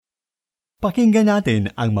Pakinggan natin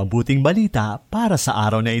ang mabuting balita para sa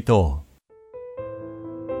araw na ito.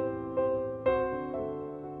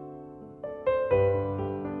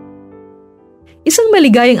 Isang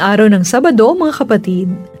maligayang araw ng Sabado, mga kapatid.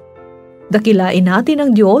 Dakilain natin ang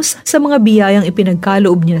Diyos sa mga biyayang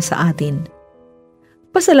ipinagkaloob niya sa atin.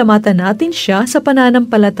 Pasalamatan natin siya sa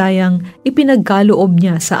pananampalatayang ipinagkaloob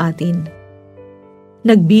niya sa atin.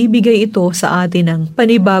 Nagbibigay ito sa atin ng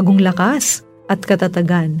panibagong lakas at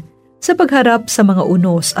katatagan sa pagharap sa mga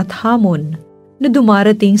unos at hamon na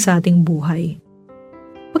dumarating sa ating buhay.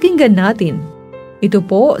 Pakinggan natin. Ito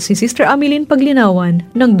po si Sister Ameline Paglinawan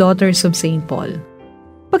ng Daughters of St. Paul.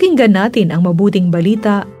 Pakinggan natin ang mabuting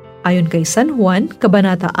balita ayon kay San Juan,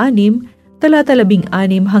 Kabanata 6, talata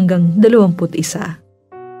 16 hanggang 21.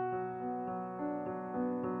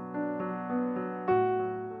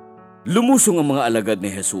 Lumusong ang mga alagad ni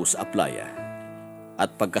Jesus sa playa,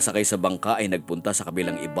 at pagkasakay sa bangka ay nagpunta sa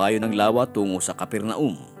kabilang ibayo ng lawa tungo sa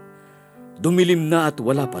Capernaum. Dumilim na at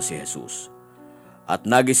wala pa si Jesus, at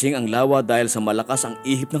nagising ang lawa dahil sa malakas ang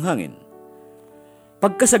ihip ng hangin.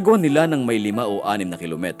 Pagkasagwan nila ng may 5 o 6 na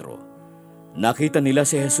kilometro, nakita nila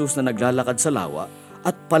si Jesus na naglalakad sa lawa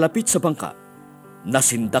at palapit sa bangka.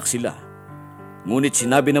 Nasindak sila, ngunit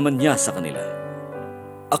sinabi naman niya sa kanila,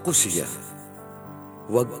 "Ako siya,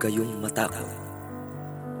 huwag kayong matakot."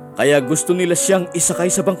 Kaya gusto nila siyang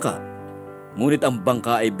isakay sa bangka, ngunit ang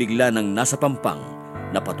bangka ay bigla nang nasa pampang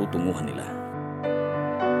na patutunguhan nila.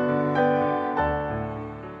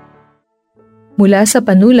 Mula sa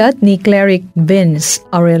panulat ni Cleric Vince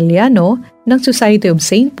Aureliano ng Society of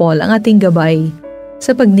St. Paul ang ating gabay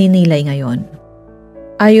sa pagninilay ngayon.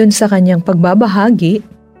 Ayon sa kanyang pagbabahagi,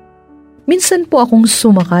 minsan po akong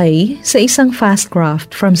sumakay sa isang fast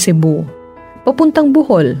craft from Cebu, papuntang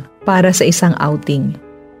Bohol para sa isang outing.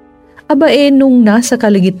 Nung nasa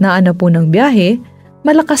kalagitnaan na po ng biyahe,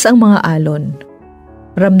 malakas ang mga alon.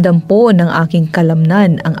 Ramdam po ng aking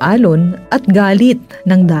kalamnan ang alon at galit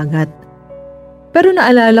ng dagat. Pero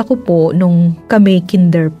naalala ko po nung kami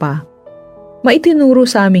kinder pa, maitinuro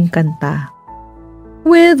sa aming kanta.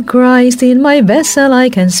 With Christ in my vessel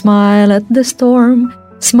I can smile at the storm,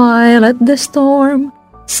 smile at the storm,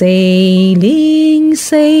 sailing,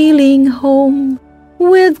 sailing home.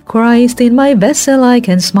 With Christ in my vessel I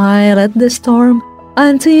can smile at the storm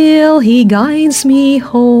until He guides me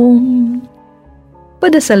home.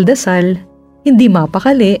 Padasal-dasal, hindi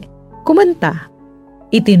mapakali, kumanta.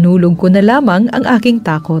 Itinulog ko na lamang ang aking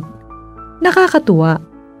takot. Nakakatuwa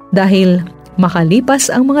dahil makalipas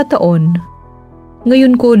ang mga taon,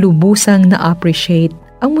 ngayon ko lubusang na-appreciate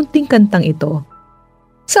ang munting kantang ito.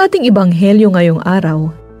 Sa ating ebanghelyo ngayong araw,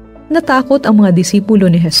 natakot ang mga disipulo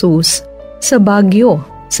ni Jesus sa bagyo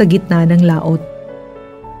sa gitna ng laot.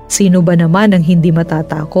 Sino ba naman ang hindi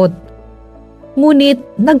matatakot?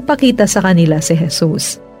 Ngunit nagpakita sa kanila si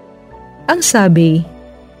Jesus. Ang sabi,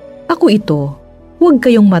 "Ako ito, huwag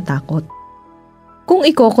kayong matakot." Kung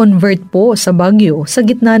i-convert po sa bagyo sa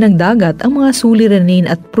gitna ng dagat ang mga suliranin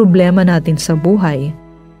at problema natin sa buhay,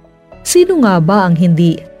 sino nga ba ang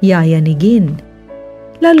hindi yayanigin?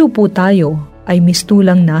 Lalo po tayo ay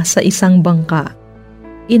mistulang nasa isang bangka.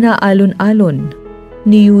 Inaalon-alon,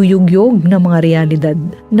 niyuyugyog na mga realidad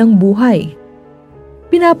ng buhay.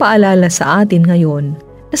 Pinapaalala sa atin ngayon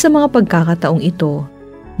na sa mga pagkakataong ito,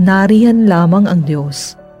 nariyan lamang ang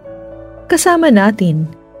Diyos. Kasama natin,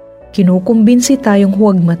 kinukumbinsi tayong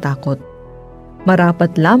huwag matakot.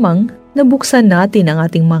 Marapat lamang na buksan natin ang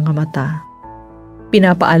ating mga mata.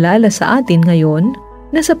 Pinapaalala sa atin ngayon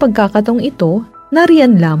na sa pagkakataong ito,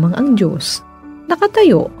 nariyan lamang ang Diyos.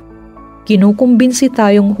 Nakatayo. Kinukumbinsi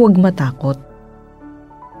tayong huwag matakot.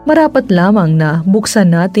 Marapat lamang na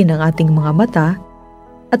buksan natin ang ating mga mata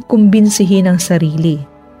at kumbinsihin ang sarili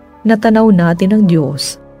na tanaw natin ang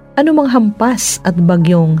Diyos, anumang hampas at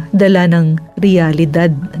bagyong dala ng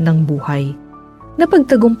realidad ng buhay.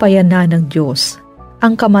 Napagtagumpayan na ng Diyos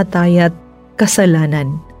ang kamatay at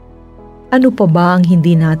kasalanan. Ano pa ba ang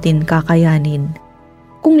hindi natin kakayanin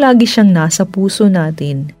kung lagi siyang nasa puso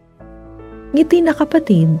natin? Ngiti na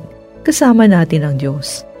kapatid, kasama natin ang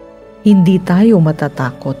Diyos. Hindi tayo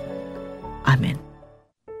matatakot. Amen.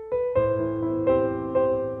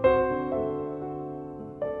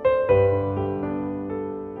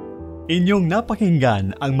 Inyong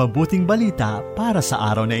napakinggan ang mabuting balita para sa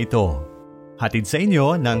araw na ito. Hatid sa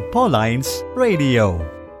inyo ng Paulines Radio.